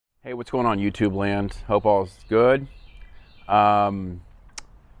Hey, what's going on YouTube land? Hope all's good. Back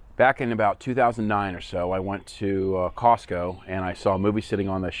in about 2009 or so, I went to Costco and I saw a movie sitting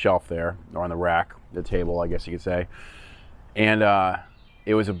on the shelf there, or on the rack, the table, I guess you could say. And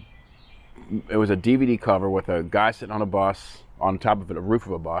it was a DVD cover with a guy sitting on a bus, on top of it, a roof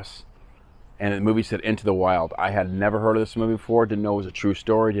of a bus, and the movie said Into the Wild. I had never heard of this movie before, didn't know it was a true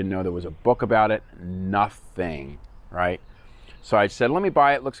story, didn't know there was a book about it, nothing, right? So I said, let me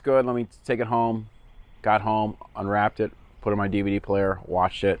buy it, looks good, let me take it home. Got home, unwrapped it, put it in my DVD player,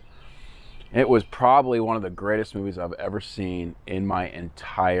 watched it. It was probably one of the greatest movies I've ever seen in my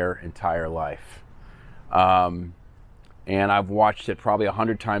entire life. And I've watched it probably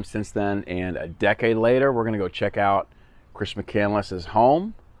 100 times since then, and a decade later, we're gonna go check out Chris McCandless'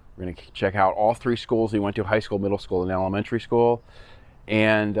 home. We're gonna check out all three schools he went to: high school, middle school, and elementary school.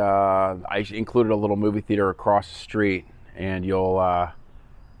 And I included a little movie theater across the street, and you'll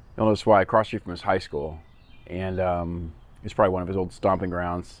notice why, across the street from his high school. And it's probably one of his old stomping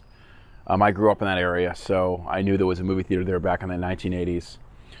grounds. I grew up in that area, so I knew there was a movie theater there back in the 1980s.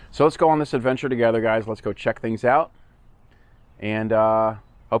 So let's go on this adventure together, guys. Let's go check things out, and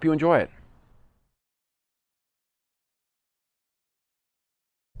hope you enjoy it.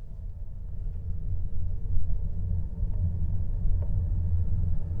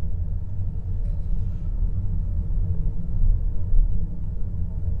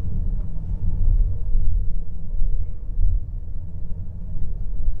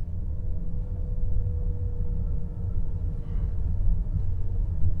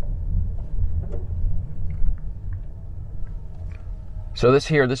 So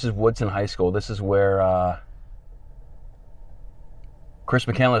this is Woodson High School. This is where Chris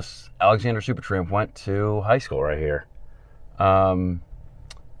McCandless, Alexander Supertramp, went to high school right here. From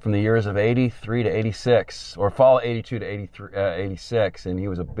the years of 83 to 86, or fall 82 to 86, and he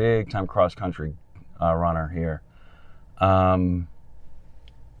was a big time cross country runner here. I'm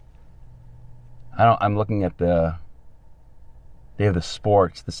looking at they have the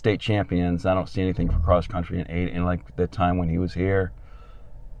sports, the state champions. I don't see anything for cross country in like the time when he was here.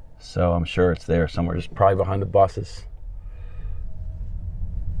 So I'm sure it's there somewhere, just probably behind the buses.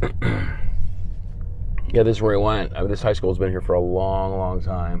 Yeah, this is where he went. I mean, this high school's been here for a long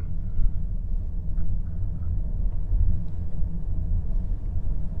time.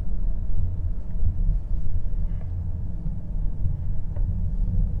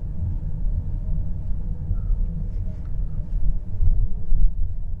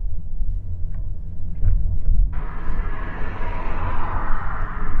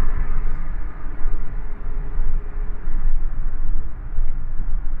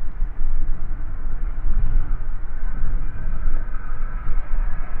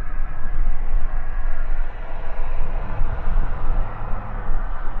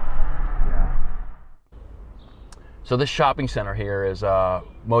 So this shopping center here is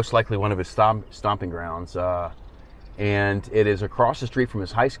most likely one of his stomping grounds, and it is across the street from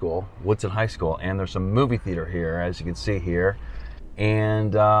his high school, Woodson High School, and there's a movie theater here, as you can see here.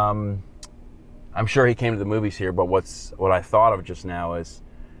 And I'm sure he came to the movies here, but what I thought of just now is,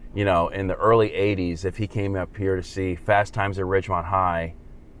 you know, in the early 80s, if he came up here to see Fast Times at Ridgemont High,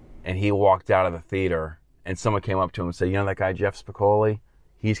 and he walked out of the theater, and someone came up to him and said, you know that guy Jeff Spicoli?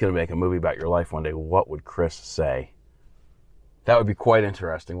 He's going to make a movie about your life one day. What would Chris say? That would be quite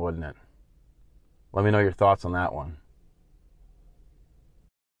interesting, wouldn't it? Let me know your thoughts on that one.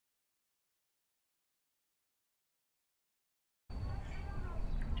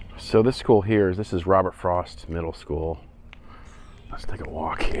 So this school here, this is Robert Frost Middle School. Let's take a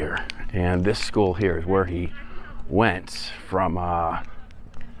walk here. And this school here is where he went from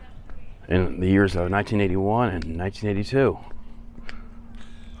in the years of 1981 and 1982.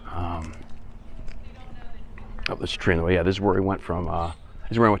 Oh, this tree in the way. Yeah, this is where he went from.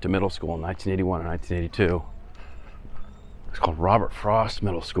 This is where he went to middle school in 1981 and 1982. It's called Robert Frost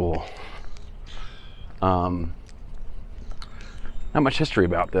Middle School. Not much history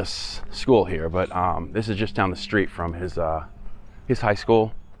about this school here, but this is just down the street from his high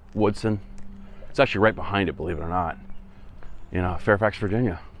school, Woodson. It's actually right behind it, believe it or not, in Fairfax,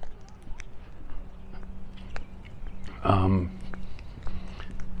 Virginia.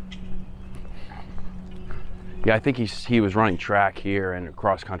 Yeah, I think he was running track here and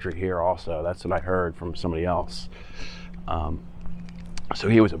cross country here also. That's what I heard from somebody else. So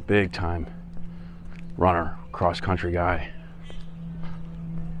he was a big time runner, cross country guy.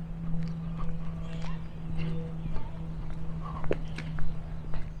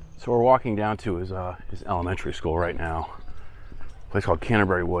 So we're walking down to his elementary school right now. A place called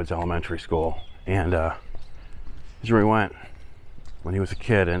Canterbury Woods Elementary School. And this is where he went. when he was a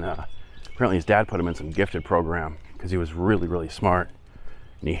kid, and apparently his dad put him in some gifted program because he was really, really smart,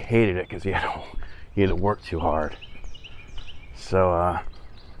 and he hated it because he had to work too hard. So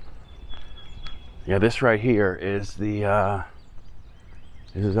yeah, this right here is the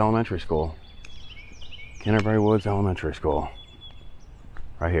this is elementary school, Canterbury Woods Elementary School,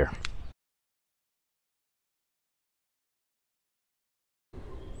 right here.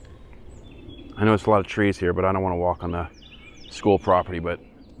 I know it's a lot of trees here, but I don't want to walk on the school property, but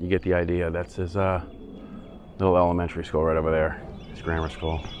you get the idea. That's his little elementary school right over there, his grammar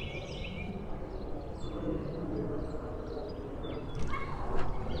school.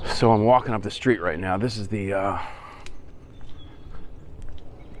 So I'm walking up the street right now. This is the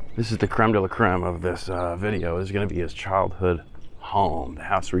creme de la creme of this video. This is going to be his childhood home, the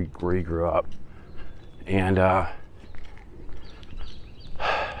house where he grew up. And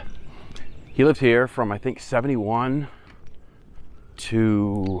he lived here from, I think, 71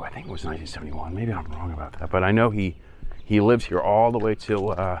 to, I think it was 1971. Maybe I'm wrong about that, but I know he lived here all the way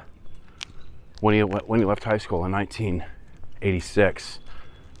till when he left high school in 1986.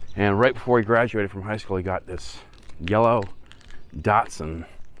 And right before he graduated from high school, he got this yellow Datsun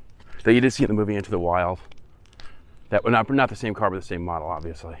that you did see in the movie Into the Wild. That was not the same car, but the same model,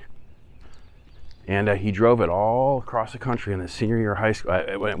 obviously. And he drove it all across the country in his senior year of high school,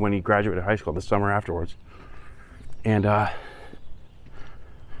 when he graduated high school, the summer afterwards. And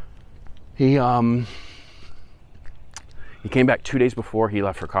he came back 2 days before he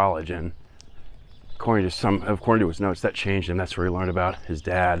left for college, and according to his notes, that changed him. That's where he learned about his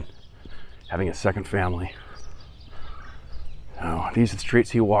dad having a second family. So these are the streets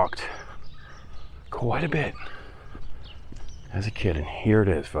he walked quite a bit as a kid, and here it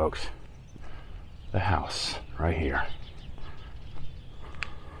is, folks. The house right here.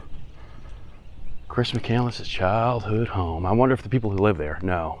 Chris McCandless' childhood home. I wonder if the people who live there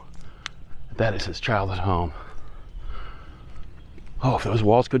know that is his childhood home. Oh, if those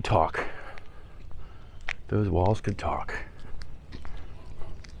walls could talk. Those walls could talk.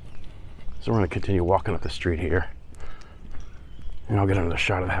 So we're going to continue walking up the street here, and I'll get another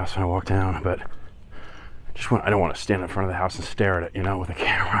shot of the house when I walk down. But I don't want to stand in front of the house and stare at it, you know, with a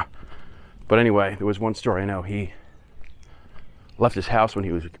camera. But anyway, there was one story I know. He left his house when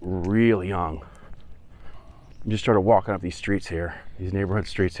he was really young. He just started walking up these streets here, these neighborhood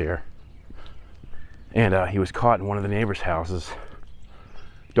streets here. And he was caught in one of the neighbors' houses.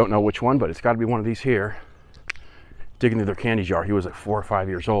 Don't know which one, but it's got to be one of these here. Digging through their candy jar. He was like 4 or 5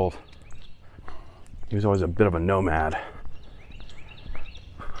 years old. He was always a bit of a nomad.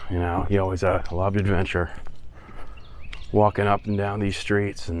 You know, he always loved adventure. Walking up and down these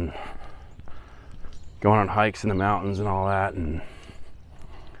streets and going on hikes in the mountains and all that, and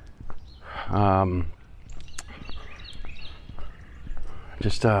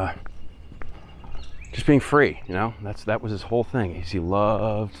just being free, you know. That was his whole thing. He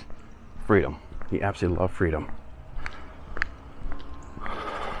loved freedom. He absolutely loved freedom.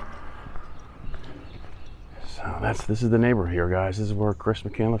 So this is the neighborhood here, guys. This is where Chris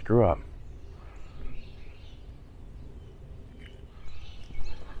McCandless grew up.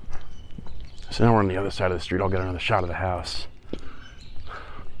 So now we're on the other side of the street. I'll get another shot of the house.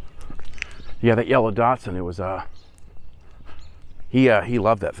 Yeah, that yellow Datsun, it was he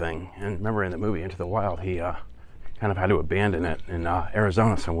loved that thing. And remember in the movie Into the Wild, he kind of had to abandon it in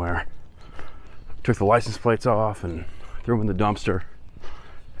Arizona somewhere. Took the license plates off and threw them in the dumpster.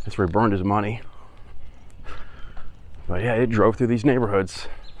 That's where he burned his money. But yeah, it drove through these neighborhoods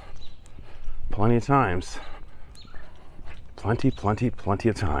plenty of times. Plenty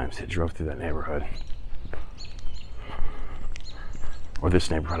of times it drove through that neighborhood. Or this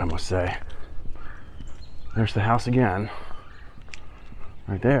neighborhood, I must say. There's the house again.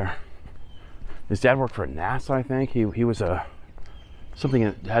 Right there. His dad worked for NASA, I think. He was something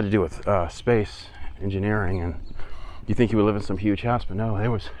that had to do with space engineering, and you think he would live in some huge house, but no, they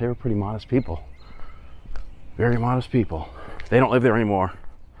were pretty modest people. Very modest people. They don't live there anymore.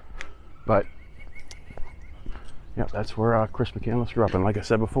 But yeah, that's where Chris McCandless grew up. And like I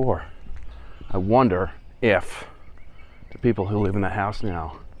said before, I wonder if the people who live in that house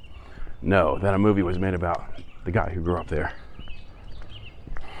now know that a movie was made about the guy who grew up there.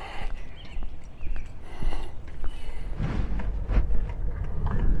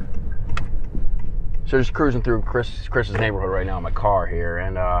 So just cruising through Chris's neighborhood right now in my car here,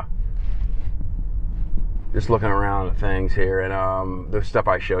 and just looking around at things here, and the stuff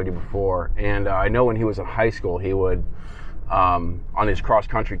I showed you before. And I know when he was in high school, he would, on his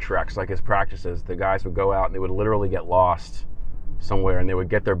cross-country treks, like his practices, the guys would go out and they would literally get lost somewhere, and they would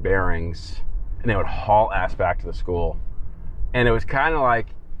get their bearings, and they would haul ass back to the school. And it was kind of like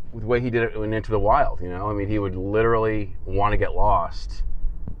the way he did it in Into the Wild, you know? I mean, he would literally want to get lost,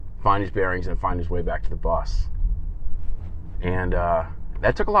 find his bearings, and find his way back to the bus. And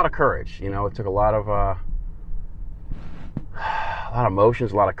that took a lot of courage, you know? It took a lot of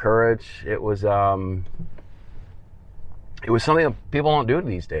emotions, a lot of courage. It was something that people don't do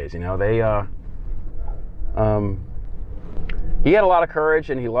these days, you know? He had a lot of courage,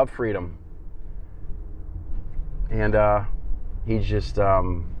 and he loved freedom. And he just,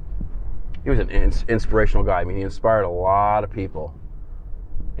 he was an inspirational guy. I mean, he inspired a lot of people.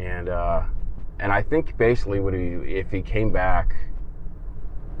 And I think basically if he came back,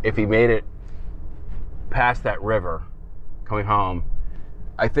 if he made it past that river, coming home,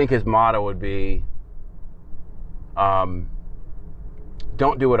 I think his motto would be, don't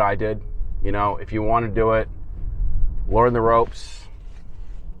do what I did. You know, if you want to do it, learn the ropes,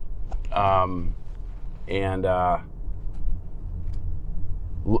 and to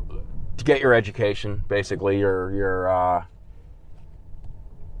get your education, basically your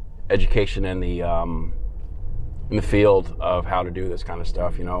education in the field of how to do this kind of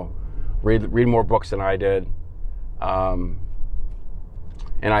stuff. You know, read more books than I did, and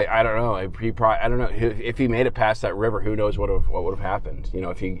I don't know. I don't know if he made it past that river. Who knows what would have happened? You know,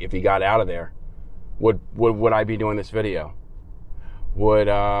 if he got out of there, would I be doing this video? Would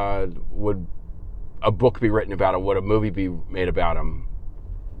a book be written about him? Would a movie be made about him?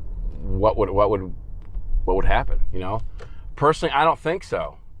 What would happen? You know, personally, I don't think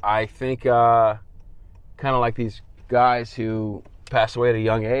so. I think kind of like these guys who pass away at a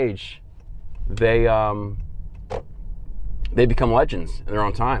young age, they become legends in their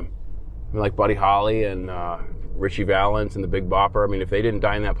own time. I mean, like Buddy Holly and Richie Valens and the Big Bopper. I mean, if they didn't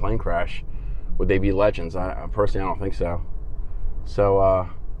die in that plane crash, would they be legends? Personally, I don't think so. So I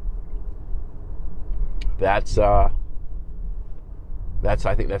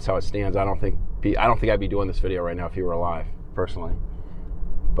think that's how it stands. I don't think I'd be doing this video right now if he were alive, personally.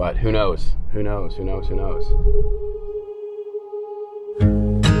 But who knows? Who knows? Who knows? Who knows?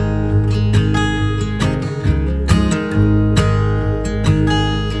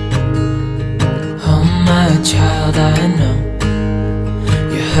 Oh my child, I know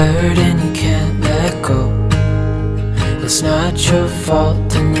you're hurt and you can't let go. It's not your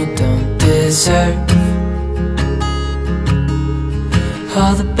fault and you don't deserve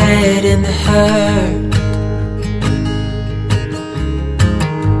all the bad and the hurt.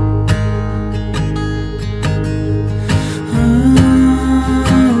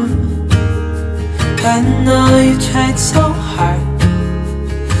 I know you tried so hard.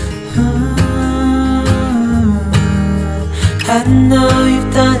 I know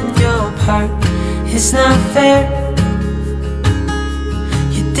you've done your part. It's not fair.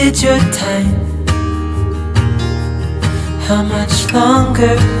 You did your time. How much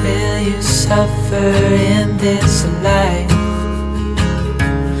longer will you suffer in this life?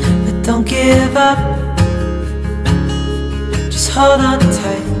 But don't give up. Just hold on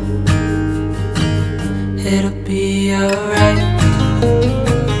tight. It'll be alright.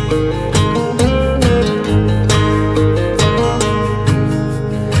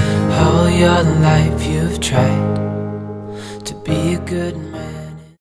 All your life you've tried to be a good man.